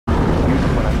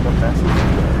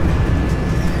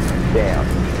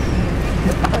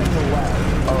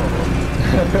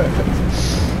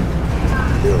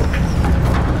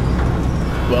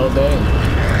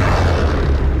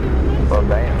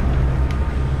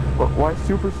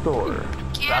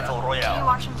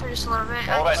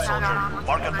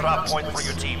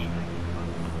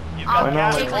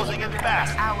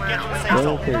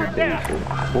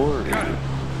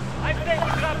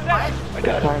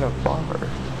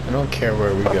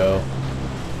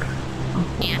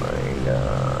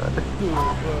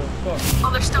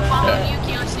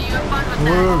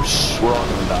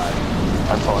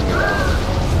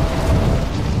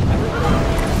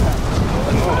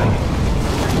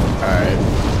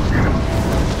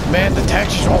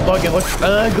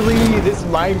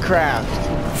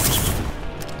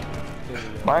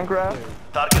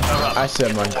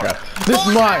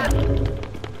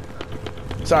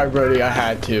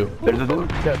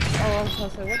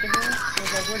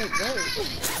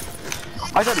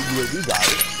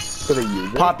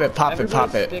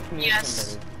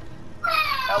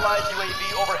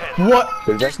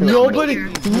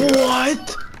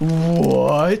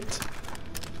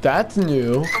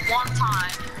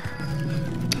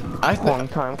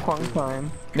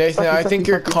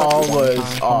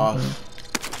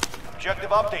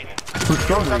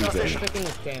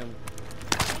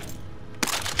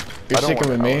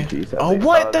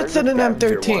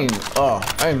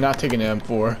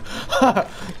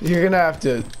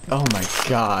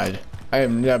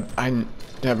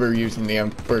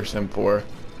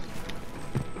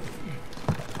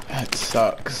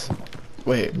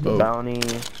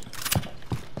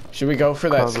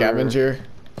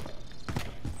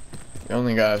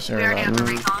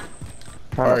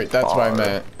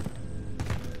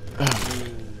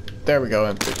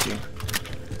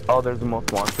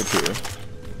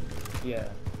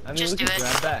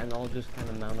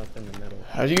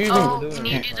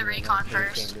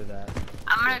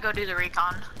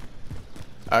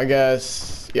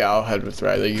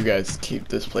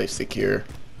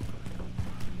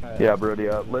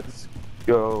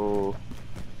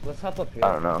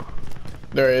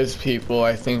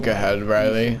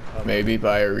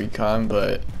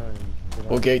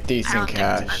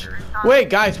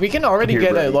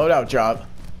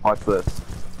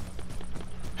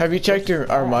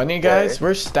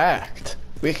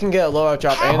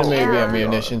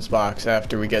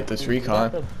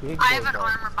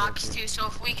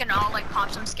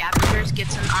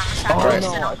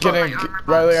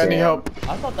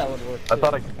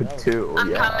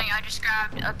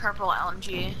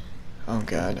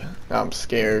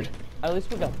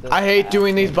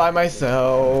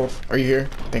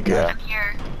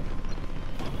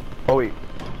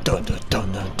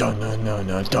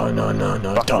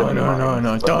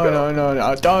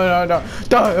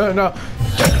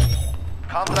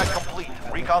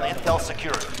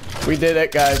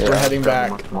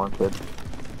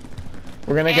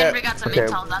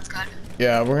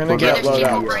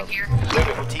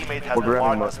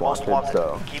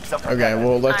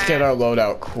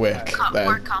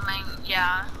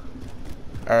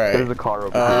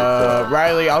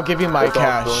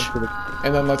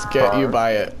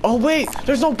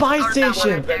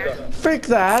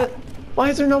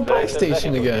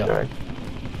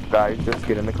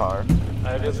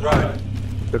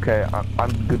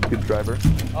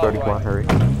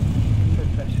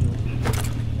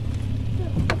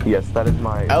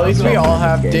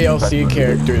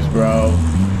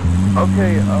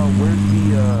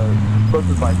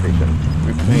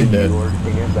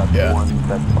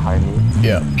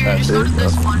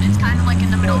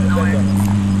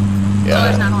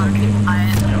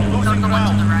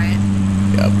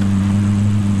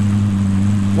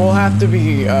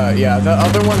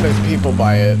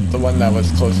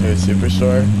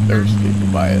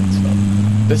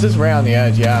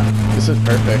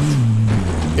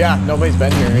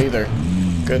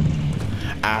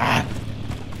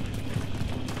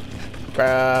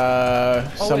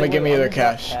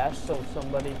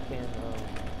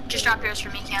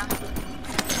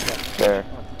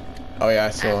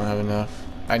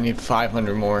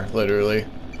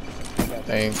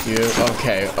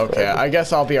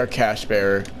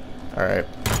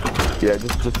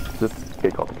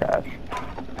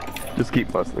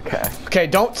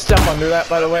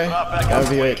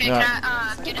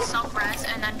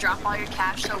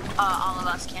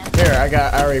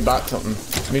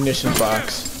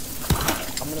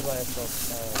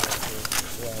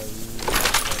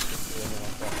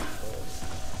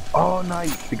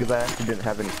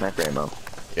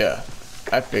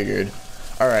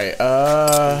Alright,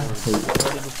 Ready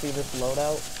to see this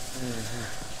loadout?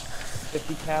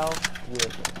 50 cal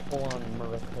with full-on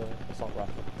America assault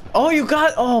rifle. Oh, you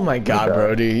got. Oh my God,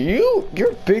 Brody,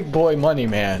 you're big boy money,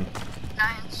 man.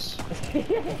 Nice.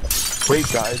 Wait,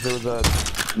 guys, there was a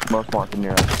most wanted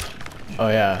near us. Oh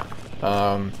yeah.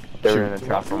 They were in a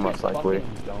trap room, most likely.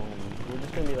 We're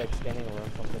just gonna be like standing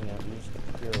around something and we just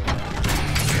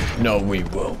hear No, we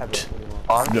won't.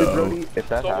 Honestly, No. Brody, if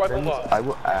that happens, I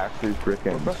will actually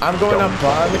freaking. I'm going up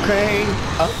on the crane,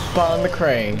 up on the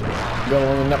crane,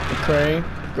 going up the crane,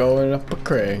 going up a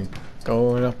crane,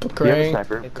 going up a crane,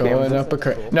 going up a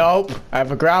crane. Nope, I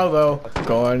have a growl though.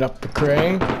 Going up a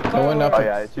crane, going up. Oh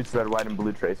yeah, it shoots red, white, and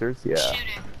blue tracers. Yeah.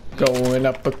 Shooting. Going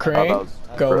up a crane,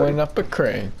 going up a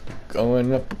crane,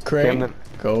 going up a crane,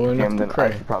 going up a I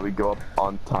crane. should probably go up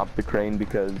on top of the crane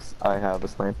because I have a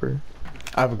sniper.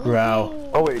 I have a growl.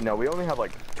 Oh wait, no, we only have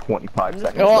like 25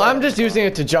 seconds. Well, left. I'm just using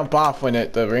it to jump off when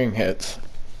the ring hits.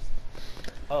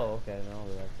 Oh, okay, no, I'll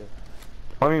do that too.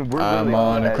 I mean, we're I'm really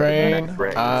on a the crane. next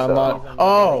ring, I'm so. on.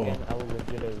 Oh. Again, I will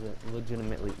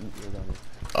legitimately eat your gun.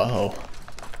 Oh.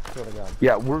 Swear to God.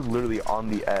 Yeah, we're literally on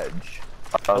the edge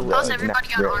of the How's everybody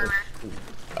next got ring. armor?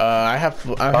 I have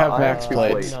max have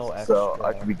plates. No extra, so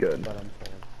I should be good. but I'm full.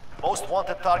 Most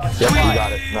wanted targets. Yep, we acquired.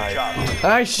 got it. Good Nice. job.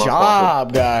 Nice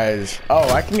job, guys. Oh,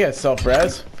 I can get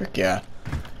self-res. Frick yeah.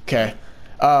 Okay.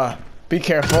 Be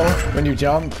careful when you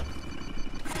jump.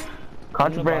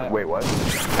 Contraband. Wait, what?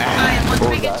 Alright, once What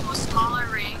we was get that? to a smaller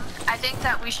ring, I think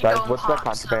that we should Guys, go and what's that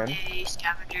pop some contraband?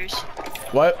 scavengers.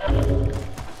 What?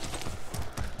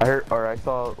 I heard, or I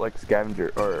saw like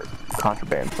scavenger or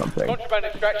contraband something. Contraband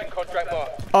extraction contract mark.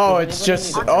 Oh, it's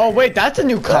just. Oh, wait, that's a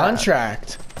new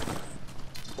contract.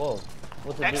 Whoa.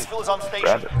 What's it do? Exfil is on station.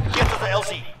 Grab it. Get to the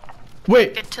LZ.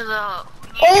 Wait. Get to the...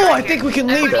 Oh, I think we can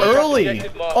leave early.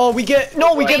 Oh, we get.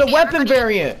 No, we get a weapon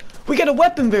variant. We get a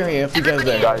weapon variant if we get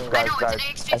there. Guys, I guys, know, guys.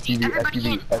 it's an X50.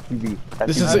 Everybody in. SUV.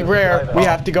 This is rare. We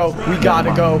have to go. We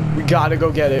gotta go. We gotta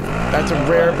go get it. That's a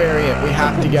rare variant. We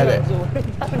have to get it.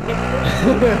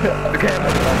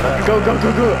 Go, go,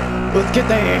 go, go. Let's get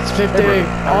the X50.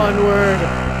 Onward.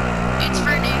 It's for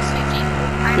an X50.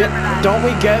 I remember Yeah, that. don't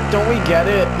we get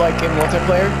it like in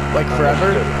multiplayer, like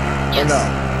forever? Yes. Or no?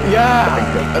 Yeah,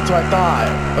 that's what I thought.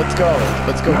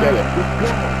 Let's go get it.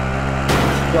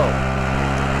 Go.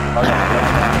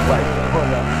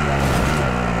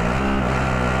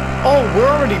 Oh, we're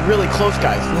already really close,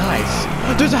 guys. Nice.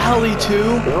 There's a heli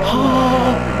too.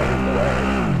 Oh.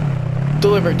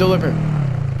 Deliver.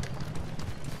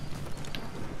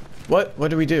 What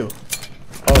do we do?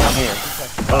 Oh, I'm here.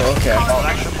 Oh, okay.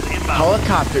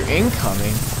 Helicopter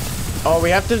incoming. Oh, we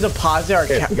have to deposit our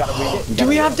cash. Do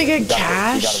we have to get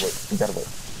cash? We gotta wait.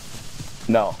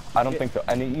 No, I don't think so.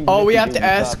 Oh, we have to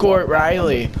escort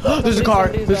Riley. There's a car.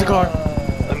 There's a car.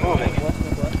 I'm moving.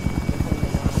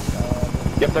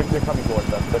 Yep, they're coming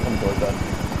towards us.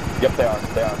 Yep, they are.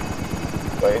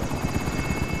 Wait.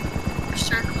 We're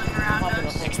circling around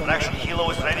us. Extraction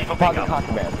helo is ready for Pocket pickup.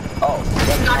 contraband. Oh,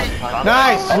 Got it.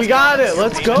 Nice. We got it.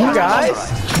 Let's go, guys.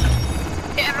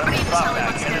 Okay, everybody in this heli, Back,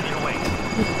 let's get go. it your way.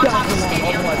 On top of the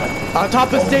stadium. On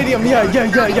top of stadium. Yeah. Go.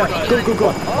 Run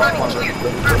here.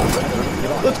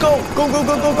 Let's go.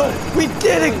 Go. We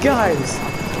did it, guys.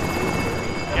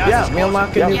 Yeah, we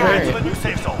unlocked a new Get to the variant. new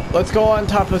safe zone. Let's go on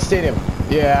top of stadium.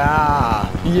 Yeah.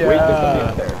 Wait, there's somebody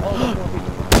up there.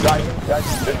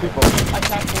 Guys, there's people.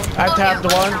 I tapped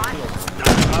one.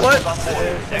 What? On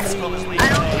board. Exfil is I leaving.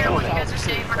 don't care what you guys are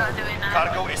saying, we're not doing that.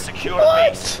 Cargo is secure at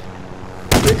base.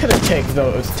 What? We could have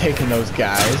taken those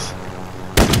guys.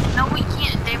 No, we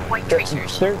can't. They have white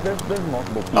tracers. There's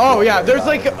multiple people. Oh yeah, there's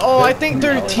like, I think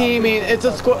they're teaming. It's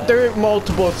a squad. There are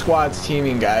multiple squads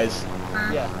teaming, guys.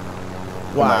 Yeah.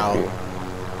 Wow.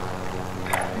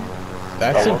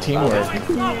 That's some teamwork.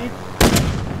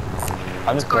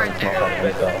 I'm just going to smoke up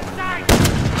myself.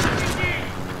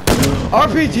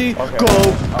 RPG,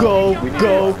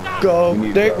 go. We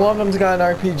need They, to- one of them's got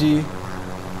an RPG.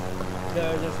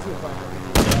 There's two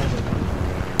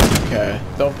Okay,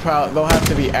 they'll have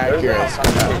to be accurate.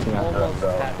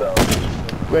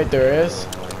 Wait, there is?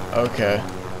 Okay.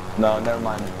 No, never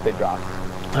mind. They dropped.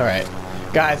 All right,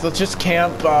 guys, let's just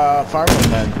camp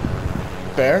farmland then.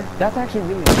 Fair? That's actually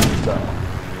really nice, though.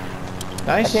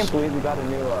 I Nice. can't believe we got a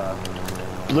new,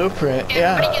 Blueprint. Everybody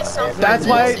Yeah. gets self-res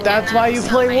That's why you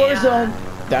play so Warzone.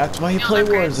 That's why you no, play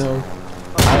they're great. Warzone.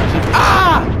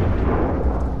 Ah!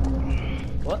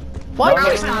 What? Why Bro,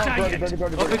 can't stop. Why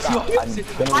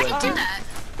you do that?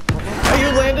 you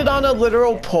landed on a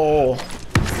literal pole?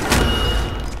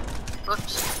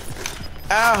 Whoops.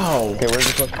 Ow! Okay, where's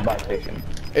the closest buy station?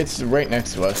 It's right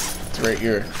next to us. It's right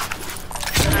here.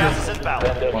 Gas is inbound.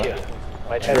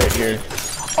 Right here.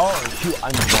 Oh shoot,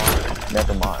 I'm blind.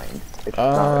 Never mind. It's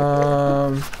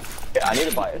not right there. Yeah, I need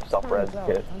to buy a self-res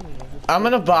kit. I'm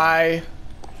gonna buy.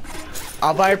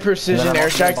 I'll buy a precision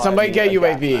airstrike. Somebody get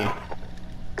UAV.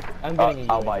 I'm getting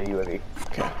a I'll buy a UAV.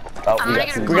 Okay. Oh, I'm gonna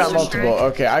get a We got precision multiple.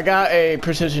 strike. Okay, I got a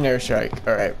precision airstrike.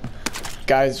 All right,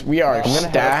 guys, we are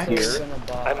stacked.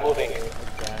 I'm moving.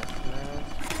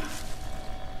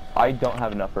 I don't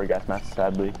have enough for a gas mask,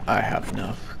 sadly. I have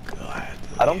enough. God.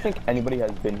 I don't think anybody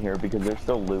has been here because there's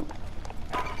still loot.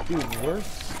 Dude, we're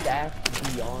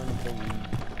stacked beyond belief.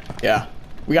 Yeah.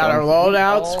 We got our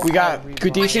loadouts. We got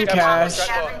good decent cash.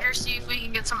 Scavenger, see if we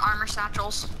can get some armor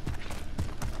satchels.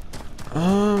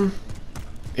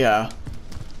 Yeah.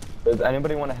 Does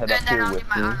anybody want to head And up then here I'll with get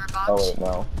my me? armor box. Oh wait,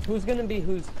 no. Who's gonna be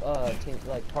who's team,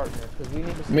 like partner? Because we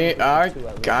need to see Me, if we I can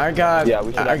do got, Yeah,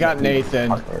 we should I got have Nathan.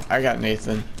 partner. I got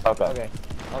Nathan. Okay. Okay,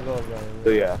 I'll go as well. So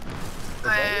yeah.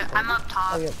 I'm up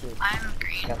top. Oh, yeah, please. I'm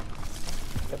green. Yeah.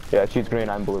 Yeah, she's green,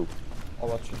 I'm blue. I'll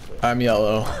watch you say. I'm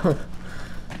yellow. Got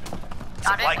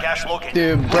Supply it? cache located.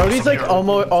 Dude, Brody's like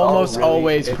almost Oh, really?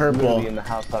 always It's purple. literally in the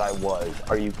house that I was.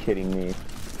 Are you kidding me?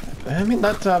 I mean,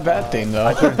 that's not a bad thing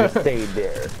I though. could have just stayed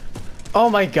there. Oh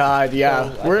my God,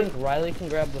 yeah. So, I think Riley can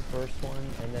grab the first one,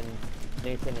 and then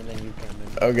Nathan, and then you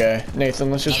can. Okay, Nathan,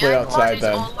 let's just The wait end one outside is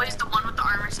then. always the one with the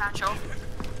armor satchel.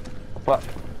 What?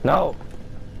 No.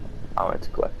 I went to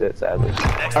collect it, sadly.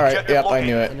 Next All right, objective yep, I located.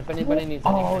 knew And it. if anybody needs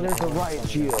Oh, anything, there's a riot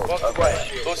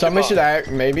shield. Somebody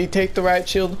should maybe take the riot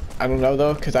shield. I don't know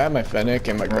though, cause I have my Fennec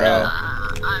and my Grau.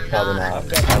 I'm Probably not. not.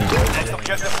 Next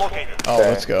objective located. Oh,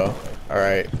 let's go. All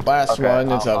right, last Okay, one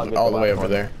is I'll up get all the the way last over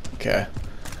one. there. Okay. I'll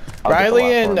get the Riley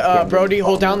last and one. Yeah, Brody, you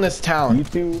hold follow down me. this town. You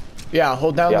two. Yeah,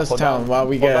 hold down this hold town down- while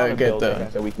we hold down get building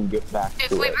the. so we can get back If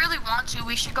to we it. really want to,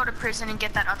 we should go to prison and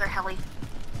get that other heli.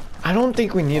 I don't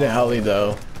think we need a heli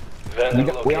though.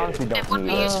 We honestly It don't would need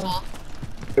be it. useful.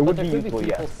 It would But be there could be useful,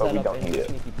 people yes, but set we up don't in need it.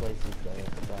 sneaky places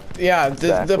though. Yeah, the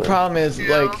Exactly. problem is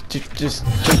Yeah. like just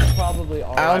Probably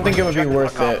are. I don't think it would be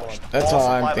worth it. That's all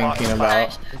I'm thinking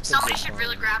about. Somebody should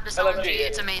really grab this LMG.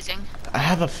 It's amazing. I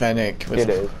have a Fennec, It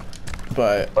is.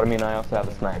 but But I mean, I also have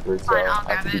a sniper, so Fine, I'll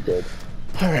I should be grab good.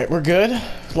 all right, we're good.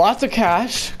 Lots of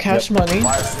cash, money.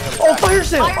 Oh, fire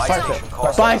sale!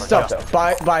 Buy stuff.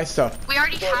 Buy stuff. We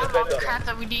already have all the crap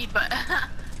that we need, but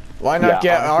Why not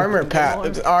Yeah, get honestly, armor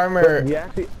pack? Armor. We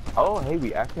actually. Oh, hey,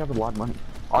 we actually have a lot of money.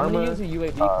 I'm Armor. gonna use a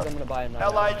UAV because I'm gonna buy another.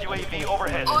 Allied UAV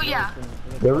overhead. oh yeah,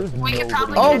 There is we could no.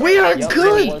 probably. Oh, get we are it.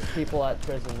 good. There was people at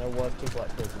prison. There was people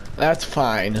at prison. That's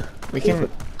fine. We can.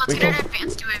 Let's We get an can.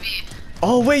 advanced UAV.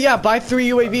 Oh wait, yeah. Buy 3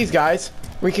 UAVs, guys.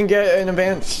 We can get an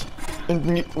advance. Allied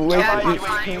Yeah.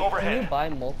 UAV Can you overhead. buy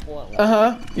multiple at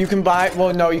once? You can buy.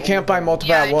 Well, no, you can't buy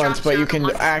multiple Yeah, at it once, drops but you down to can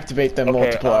one. activate them Okay,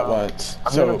 multiple at once.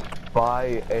 I'm So. gonna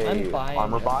buy I'm a buying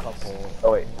armor a box. couple.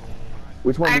 Oh wait.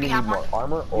 Which one I do you already need have more,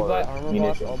 armor You or buy armor box,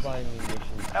 munitions? I'll buy munitions.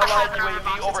 Allied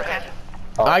UAV overhead.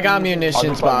 Oh, I got I'll munitions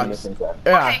just buy box. munitions then.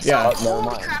 Yeah, Okay, so yeah. never holy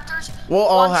mind. crap, there's We'll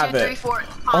all 1, have 2, it. 3, 4, 5.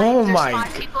 Oh There's my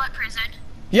 5 people at prison.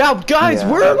 Yeah, guys,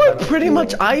 Yeah, we're like that's pretty cool.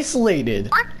 much isolated.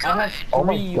 We're I good. have Oh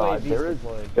my 3 god, UAVs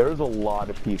deployed. there is a lot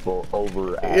of people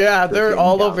over at Yeah, the they're thing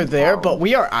all over there, downtown. but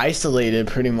we are isolated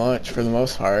pretty much for the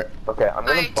most part. Okay, I'm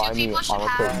gonna Okay, buy two me people should armor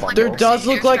have, plate like, bundle. There does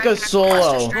look like a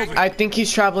solo. Strike. I think he's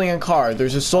traveling in car.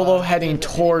 There's a solo heading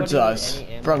does towards anybody us need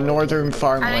any ammo? from northern I think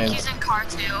farmland. he's in car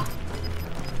too.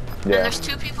 And Yeah. there's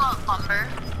 2 people at lumber.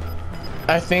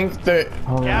 I think that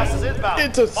Gas is inbound.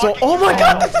 it's a solo. Marking Oh my your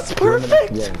god, this is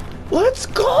perfect! Yeah. Let's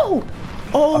go!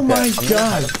 Oh Okay, my I'm gonna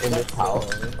god. hide in this house.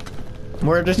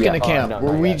 We're just gonna Yeah, camp. no,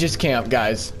 not We yet. just camp,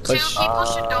 guys. 2 Let's- people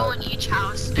should go in each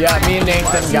house. Yeah, me and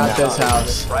Nathan got this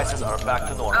house. Prices are back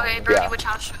to normal. Okay, Brody, Yeah. which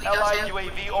house should we go Allied to?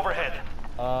 UAV overhead.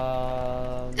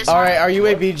 This Alright, one? our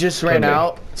UAV just ran Okay.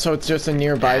 out, so it's just a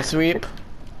nearby sweep.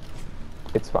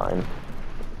 It's fine.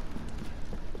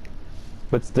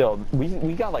 But still,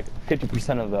 we got like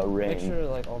 50% of the Make range. sure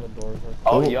like all the doors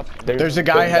are. Oh, Ooh. yep. There's a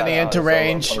guy heading into solo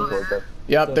range. coming towards us.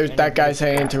 Yep, So there's if that guy's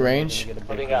anybody's heading into gonna range. get a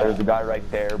big There's a guy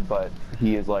right there, but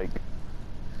he is like,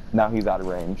 now he's out of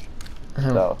range.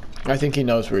 So, I think he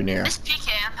knows we're near. This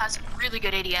PKM has really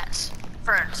good ADS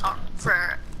for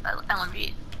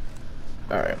LMG.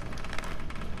 Alright.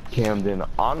 Camden,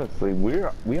 honestly, we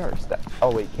are stacked.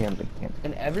 Oh wait, Camden.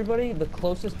 And everybody, the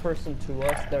closest person to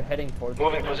us, they're heading towards.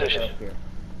 Moving us. position. Up here.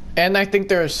 And I think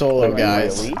they're a solo, Really?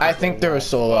 guys. I think they're a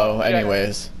solo,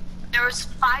 anyways. There was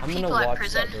 5 I'm gonna people at watch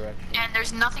prison, that direction. and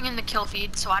there's nothing in the kill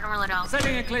feed, so I don't really know.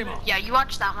 Yeah, you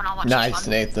watch that one, I'll watch Nice, this one.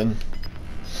 Nathan.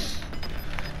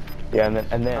 Yeah,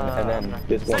 and then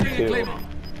this one too.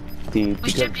 see. We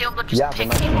should be able to just Yeah, they pick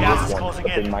might see people Gas this is one, closing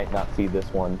but they in. might not see this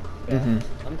one.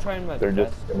 I'm trying my They're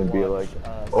best just gonna to be watch,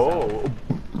 like, oh,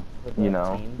 with the you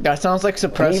know. team. That sounds like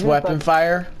suppressed Even if weapon I-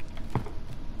 fire.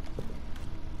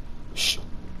 Shh.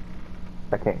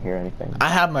 I can't hear anything. I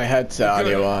have my headset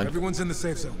audio on. Everyone's in the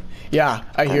safe zone. Yeah,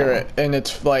 I hear it, and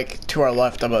it's like to our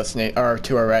left of us, or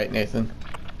to our right, Nathan,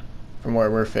 from where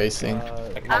we're facing.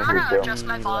 I'm gonna Too. adjust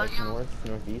my Like volume.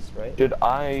 northeast, right? Should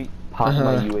I pop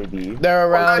my UAV? They're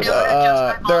around, no, just my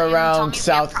they're volume. Tell around me if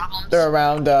you have south. problems. They're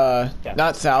around,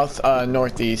 not south,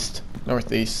 northeast,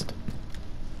 northeast.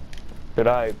 Should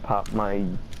I pop my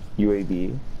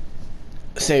UAV?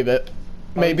 Save it.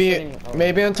 Maybe,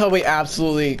 maybe until we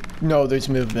absolutely know there's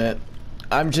movement.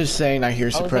 I'm just saying I hear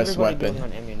How's suppressed everybody weapon. doing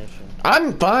on ammunition?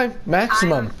 I'm fine,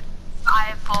 maximum. I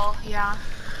have full, yeah.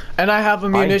 And I have a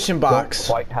munition I box.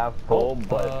 don't quite have full,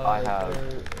 but I have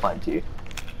they're- plenty.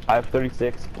 I have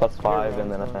 36 plus 5, and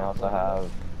then I also have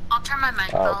I'll turn my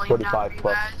mic volume down 45 for you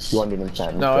plus guys.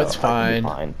 210. No, so it's I can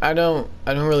fine. be I don't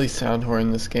really sound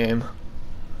horn this game.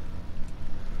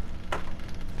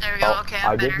 There we go, Oh, okay,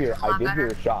 I I'm did better. hear. a lot I did hear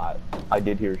better. a shot. I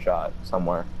did hear a shot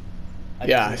somewhere.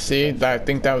 Yeah, see, I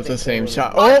think that was the same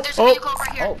shot. Oh, Oh, there's a vehicle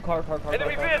over here. Oh, car.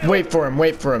 Enemy vehicle. wait for him,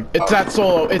 wait for him. It's that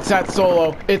solo, it's that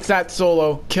solo, it's that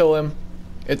solo. Kill him.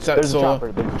 It's that There's a solo.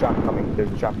 chopper. There's a chopper coming.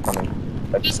 There's a chopper coming.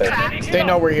 That's He's it. trapped. They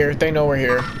know we're here. They know we're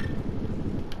here.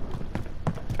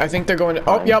 I think they're going to.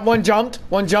 Oh, Fine. yeah, one jumped.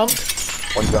 One jumped.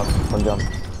 One jump. One jump.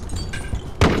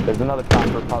 There's another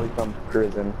chopper probably from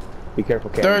prison. Be careful,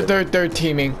 Candace. They're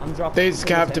teaming. I'm dropping. These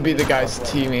have to be the guys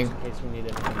southwest teaming. In case we need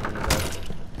anything on the road.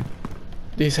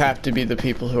 These have to be the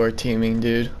people who are teaming,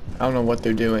 dude. I don't know what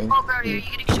they're doing. Oh, Brody, are you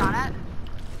getting shot at?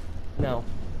 No,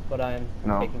 but I'm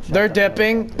No. taking shots They're at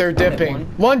dipping. them. They're I hit dipping. one.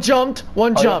 One jumped.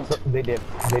 One Oh, yeah, jumped. so they did.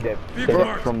 They did. They Vehicle did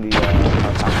marked. from the chopper. Yeah,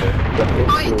 Oh, it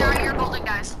wait, flew they're up. at your building,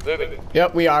 guys. Moving.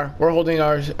 Yep, we are. We're holding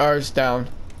ours down.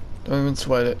 Don't even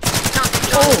sweat it. No,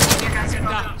 oh! Your guys are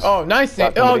building. Oh, nice.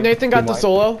 Got Oh, somebody. Nathan got the Team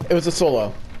solo. It was a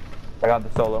solo. I got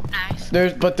the solo.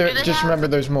 Nice. But Do they just have- remember,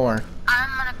 there's more. I'm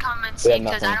gonna come and see Yeah,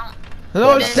 because I nothing. don't.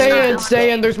 No, Yeah, stay in, no.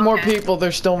 stay in. There's more Okay. people.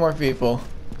 There's still more people.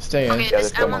 Stay in. Okay, Yeah,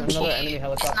 this there's someone. MMG Another enemy is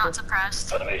helicopter. not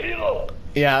suppressed. Enemy helo.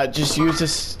 Yeah, just use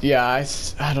this. Yeah,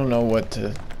 I don't know what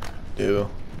to do.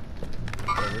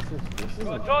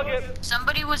 On target.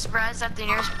 Somebody was res at the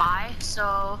nearest buy,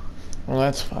 so Well,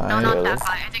 that's no, fine. not Really? that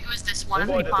buy. I think it was this one.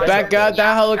 That guy,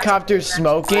 that helicopter's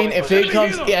smoking. If it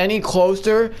comes any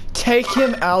closer, take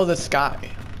him out of the sky.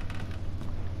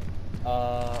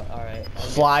 Alright.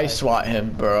 Fly swat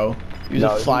him, bro. Use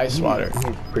a fly swatter.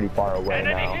 He's pretty far away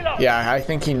Enemy now. helo. Yeah, I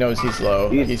think he knows he's low.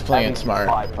 He's playing I think smart.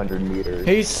 500 meters.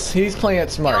 He's playing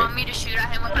it You want smart. me to shoot at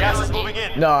him with my Gas is LSD? moving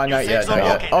in. No, New not safe yet, zone not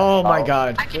yet. located. Oh my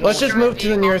god. I can Let's just destroy move to the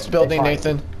vehicle. nearest building, fine.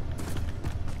 Nathan.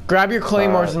 Grab your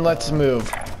claymores and let's move.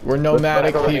 We're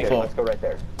nomadic Let's go right there. people. Let's go right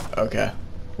there. Okay.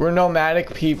 We're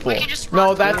nomadic people. We can just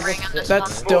No, run through the ring on that's this one.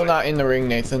 still not in the ring,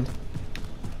 Nathan.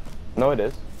 No, it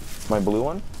is. My blue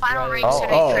one? Final ring Oh,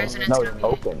 city oh. prison. No, It's it's gonna be.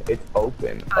 open. It's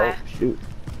open. Oh Okay. shoot.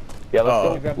 Yeah, let's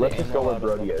Oh. go. Let's just go where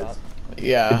Brody is.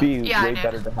 Yeah. It'd be Yeah, I way know.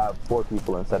 better to have 4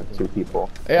 people instead of 2 people.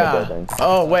 in the Yeah. building.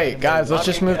 Oh wait, guys, let's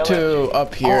just move to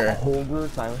up here. Oh, Holger,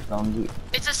 silence LMG.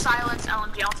 It's a silence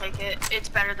LMG. I'll take it. It's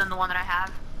better than the one that I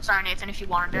have. Sorry, Nathan, if you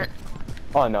wanted it.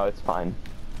 Oh no, it's fine.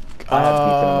 I have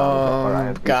decent amount of- or I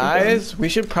have decent Guys, we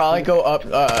should probably go up.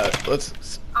 Let's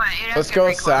Alright, it has let's good go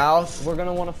recoil. south. We're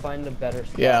gonna want to find a better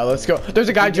spot. Yeah, let's go. There's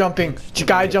a guy jumping.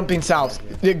 Guy jumping south.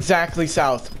 Exactly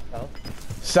south.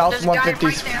 South There's a guy 150.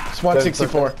 right there.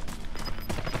 164.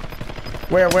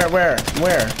 Where?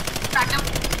 Cracked him.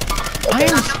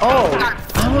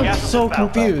 I'm Gas is so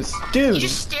inbound. confused, He dude.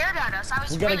 just stared at us. I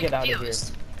was We gotta really get out of here.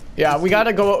 confused. Yeah, we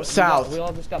gotta go We south.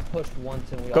 all just got pushed once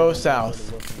and we Go all went south. over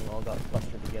the roof and we all got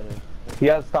clustered together. He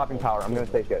has stopping power. I'm gonna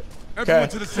take it. Okay. Everyone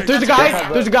to the safe There's a zone. guy.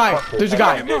 There's a guy. There's a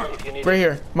guy. Mark. Right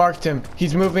here. Marked him.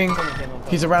 He's moving.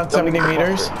 He's around 70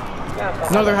 meters.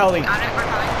 Another heli. Got it, we're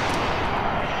coming.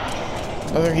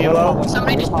 Another helo.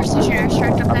 Somebody just precision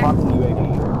airstrike up there. Popping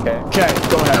UAV. Okay. Okay,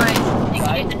 go ahead. Alright,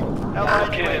 thank you, Nathan.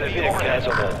 Located a vehicle has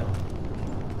overhead.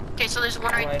 Okay, so there's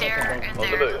one right there and On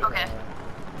the there. move. Okay.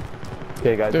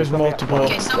 Okay, guys. There's somebody- multiple.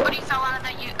 Okay, somebody fell out of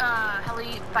that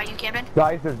heli by you, Camden.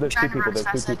 Guys, there's 2 Trying to people. run as There's 2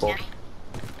 fast as I people. can.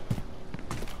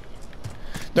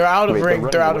 They're out of Wait, ring.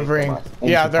 they're They're out running of away ring. from us.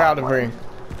 Yeah, Into they're out of top ring.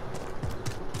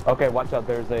 Okay, watch out.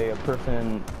 There's a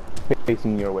person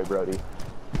facing your way, Brody.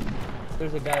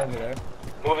 There's a guy over there.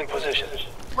 Moving position.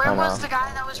 Where I know. was the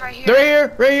guy that was right here? They're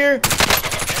here. Right here.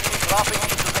 Dropping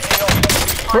into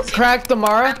the AO. Crack the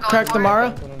Mara. Crack the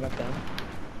Mara. Someone got down.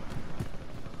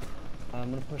 I'm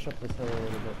gonna push up this hill a little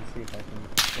bit and see if I can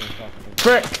finish off with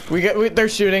him. Frick. They're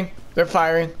shooting. They're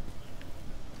firing.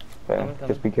 Okay,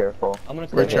 just be careful. I'm gonna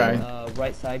We're come trying.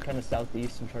 Right side, kind of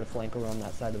southeast, and try to flank around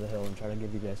that side of the hill and try to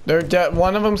give you guys. They're dead.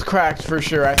 One of them's cracked for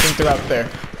sure. I think they're up there.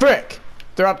 Frick!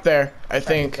 They're up there. I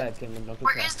think.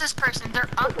 Where is this person? They're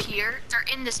up here. They're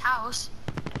in this house.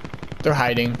 They're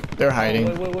hiding. They're hiding.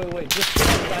 Oh, wait. Just get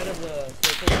outside of the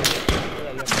circle.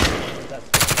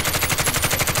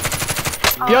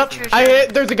 Yep. True. I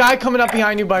hit. There's a guy coming up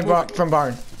behind you from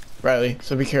barn, Riley.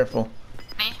 So be careful.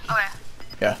 Me? Okay.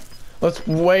 Yeah. Let's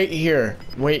wait here.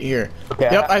 Wait here. Okay,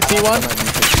 Yep. I see one.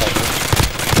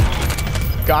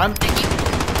 Gone.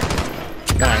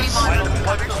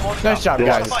 Nice. Nice job,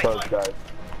 guys.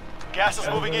 Gas is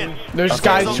moving in. There's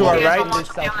guys to our right.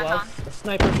 Southwest. A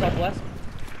sniper southwest.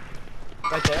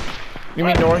 Right there. You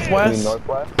mean northwest?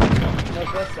 Northwest?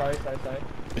 Northwest. Sorry.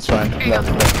 It's fine. There you go.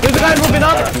 There's a guy moving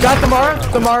up. Got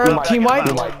the Mara. Team wiped.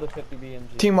 The 50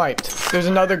 BMG. Team wiped. There's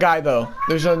another guy though.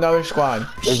 There's another squad.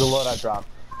 There's a loadout drop.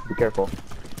 Be careful.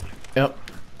 Yep.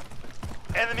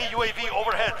 Enemy UAV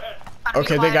overhead.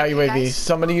 Okay, they got UAV.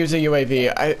 Somebody use a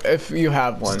UAV. If you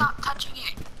have one. Stop touching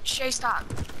it. Shay, stop.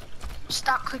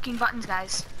 Stop clicking buttons,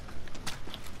 guys.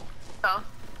 Go.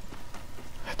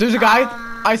 There's a guy.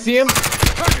 I see him.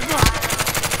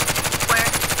 Where?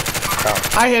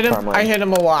 I hit him. I hit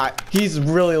him a lot. He's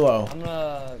really low. I'm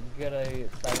gonna get a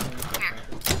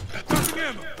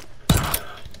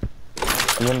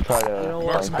I'm gonna try to. You know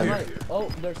what? I might. Oh,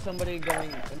 there's somebody going.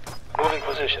 Moving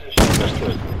position.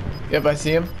 Yep, I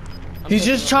see him. He's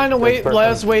just trying to let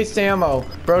us waste ammo.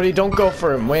 Brody, don't go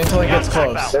for him. Wait until he gets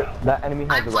close. That enemy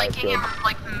has I'm the right flanking shield. him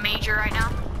like major right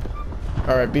now.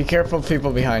 Alright, be careful of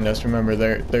people behind us. Remember,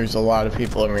 there's a lot of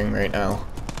people in ring right now.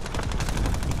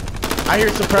 I hear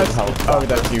suppressed. Oh,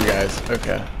 that's you guys.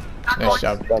 Okay. Nice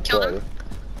job. That's Killed right. him.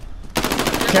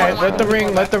 Okay, let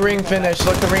the ring finish.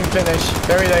 Let the ring finish.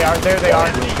 There they are. There they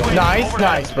are.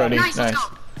 Nice, Brody. Nice, let's Nice.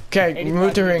 go. Okay,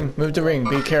 move to ring. Move to ring.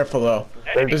 Be careful though.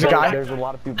 There's a guy. There's a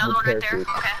lot of people Another with one right there.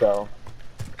 parachutes, Okay. so.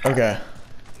 Okay.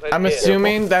 I'm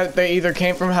assuming that they either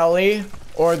came from heli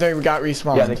or they got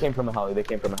respawned. Yeah, they came from a heli. They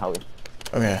came from a heli.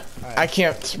 Okay. I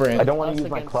can't sprint. I don't want Us to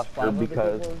use my against cluster 5 other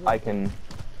because people, is it? I can.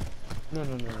 No.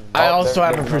 I also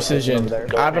have a there's precision. another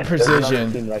team I have a There's another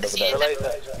precision. team right over See,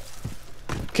 there.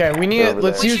 Okay, we need. Over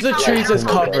Let's there. use the trees as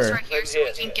This cover. right here so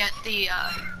we can get the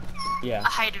Yeah. a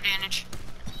height advantage.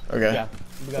 Okay. Yeah.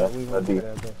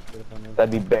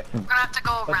 That'd be big. We're gonna have to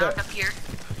go around up here.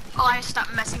 Oh, I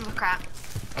stopped messing with crap.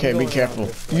 Okay, be careful.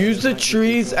 Use the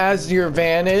trees as your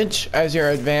advantage.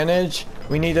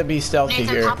 We need to be stealthy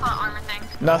Nathan, here. pop an armor thing.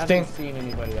 Nothing. I haven't seen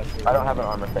anybody up here. I don't have an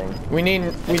armor thing. We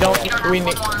You don't need.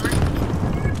 have full armor.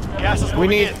 Gas is moving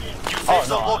need- in. You Oh face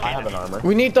no, the I have an located. armor.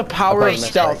 We need the power Okay, of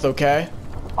next stealth, okay?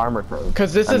 Armor thing.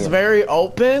 Cause this is mean- very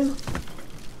open.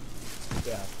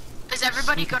 Is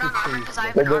everybody good on armor? Because I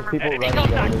have There's an armor. people right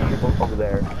there. There's people over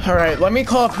there. All right, let me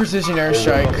call a precision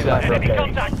airstrike. That's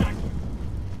okay.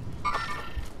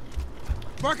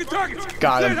 Marking targets.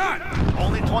 Got him.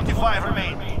 Only 25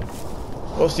 remain.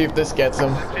 We'll see if this gets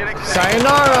him.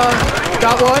 Sayonara.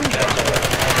 Got one.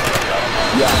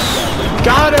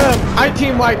 Got him. I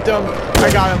team wiped him.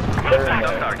 I got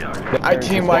him. I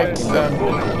team wiped them.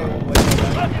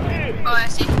 Oh, I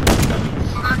see.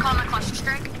 I'm gonna call my cluster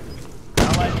strike.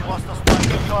 Allied cluster strike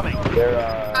incoming.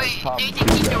 They're Oh, wait, top. Nathan,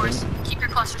 keep yours. Keep your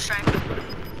cluster strike.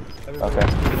 Okay.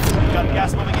 Got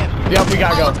gas moving in. Yep, we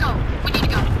gotta Oh, let's go. go. We need to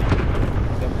go.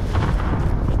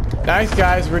 Nice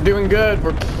guys, we're doing good.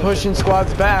 We're pushing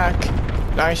squads back.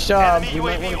 Nice job. Enemy You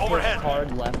might UAV want to overhead. push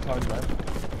hard left.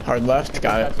 Hard left,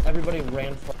 got it. That's, everybody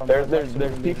ran from. There's hard left, so we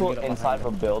there's need to people get up inside of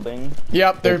a behind building.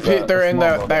 Yep, they're It's a they're in small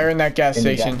the building. they're in that gas In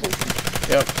the station. gas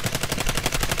station. Yep.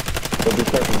 So be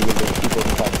careful because there's people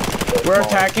inside. the We're small-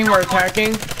 attacking.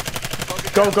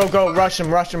 Go. Rush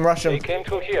them. Came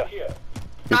through here. Be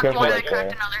Knocked careful one, I right cracked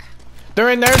there. another. They're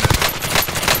in there.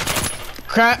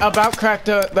 About cracked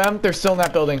them. They're still in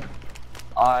that building.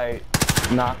 I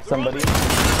knocked somebody.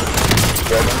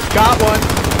 Got one.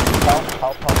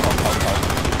 Help.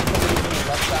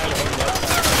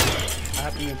 I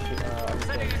have to use.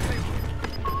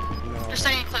 They're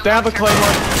setting a clip. They have a claymore.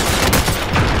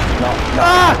 No.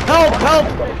 Ah!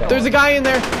 Help! There's a guy in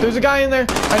there.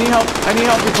 I need help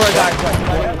before I die.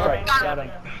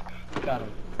 Got him.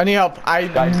 I need help. I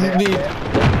need. Be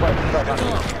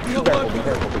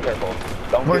careful.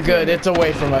 Don't We're get good. me. It's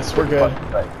away from us. We're good.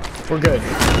 Right. We're good.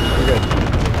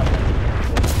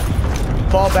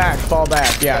 Fall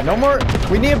back. Yeah, no more.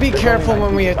 We need to be careful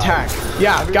when we attack.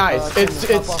 Yeah, guys, it's.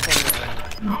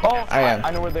 Oh, I am.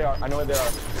 I know where they are.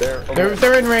 They're over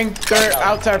They're in ring. They're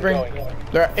outside ring.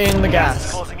 They're in the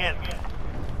gas. Closing in.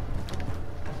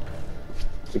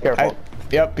 Be careful.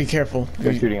 Yep, be careful.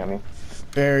 They're shooting at me.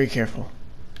 Very careful.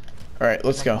 Alright,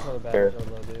 let's go. Throw the bag Here. so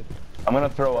low, dude. I'm gonna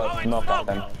throw a smoke at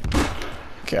them.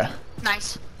 Okay.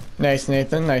 Nice. Nice,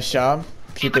 Nathan. Nice job.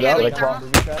 Keep it Anybody up. have a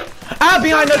Like, thermal? Booby trap. Ah,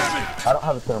 behind us! I don't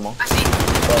have a thermal. I see.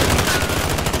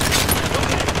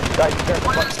 Guys, careful.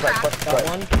 One of Right, them's right, cracked. Got right.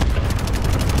 one.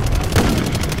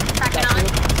 Crack another.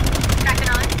 Crack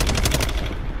another.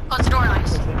 Close the door, Alex.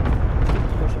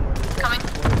 Pushing one. Coming.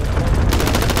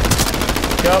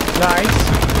 Yup, nice.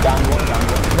 Down one.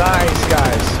 Nice,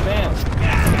 guys. Bam.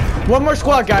 One more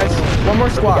squad, guys. One more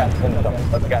Let the squad. gas finish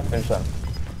them. Let the gas finish them.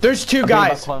 There's two Okay,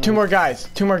 guys. back one. Two more guys.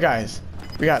 Two more guys.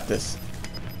 We got this.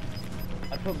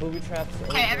 I put booby traps.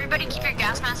 Okay, over, everybody keep your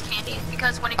gas mask handy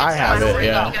because when it I gets have to it, over,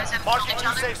 yeah. you guys have Marking each new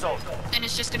other, safe zone. and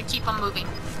it's just gonna keep on moving.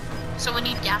 So we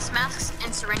need gas masks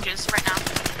and syringes right now.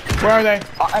 Where are they?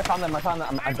 Oh, I found them. I found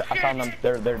them. I found them.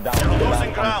 They're down. They're down losing on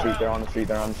the ground. street. They're on the street.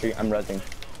 They're on the street. I'm rezzing.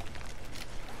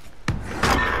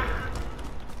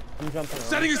 I'm jumping around.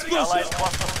 Setting Allied explosives.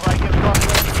 cluster strike in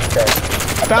progress. Okay.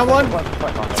 Found one.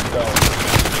 Front on them. Go.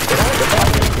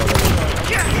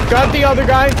 Got the other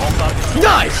guy.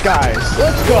 Nice, guys.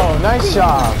 Let's go. Nice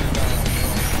job.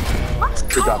 Let's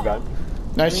Good job, go!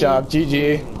 guys. Nice job.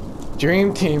 GG.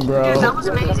 Dream team, Dude, that bro. was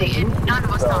amazing, and none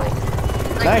of us died.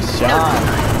 Like, Nice none of us job.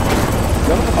 died.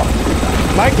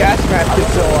 My gas mask is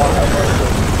so long.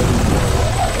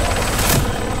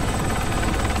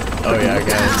 Oh yeah, I guys.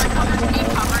 like how there's me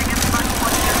covering everybody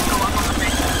once you guys go up on the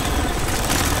thing.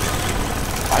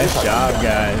 Nice job,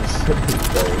 guys.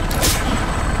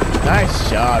 Nice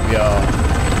job, yo.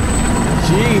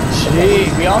 GG.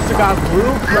 We also got I don't think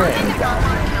blueprint. I got a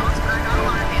lot of kills, but I got a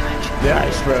lot of damage.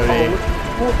 Nice, Brody.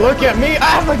 Look at me. I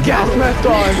have a gas mask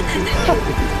on.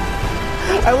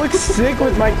 I look sick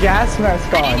with my gas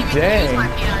mask I on. didn't even use my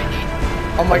Dang.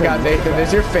 P90. Oh my god, Nathan,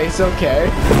 is your face okay?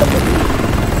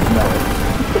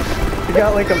 You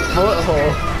got like a foothold.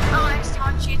 Oh, I just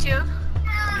watched YouTube.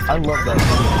 I love that.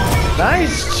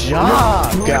 Nice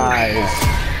job, guys.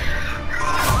 I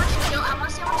want to see how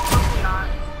much gold we got.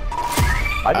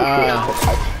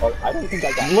 I don't think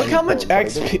I got. Look any how much kills, but I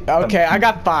XP. did- Okay, I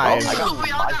got 5. Oh, we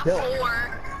all got I killed. 4.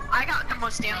 I got the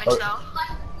most damage Oh. though.